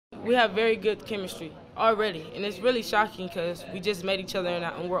we have very good chemistry already, and it's really shocking because we just met each other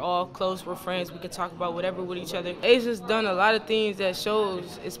and we're all close, we're friends, we can talk about whatever with each other. Asia's done a lot of things that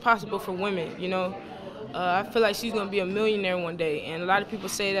shows it's possible for women, you know. I feel like she's going to be a millionaire one day, and a lot of people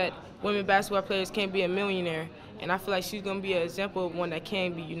say that women basketball players can't be a millionaire, and I feel like she's going to be an example of one that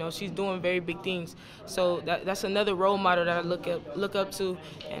can be. You know, she's doing very big things, so that's another role model that I look up to,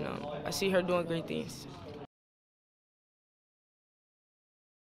 and I see her doing great things.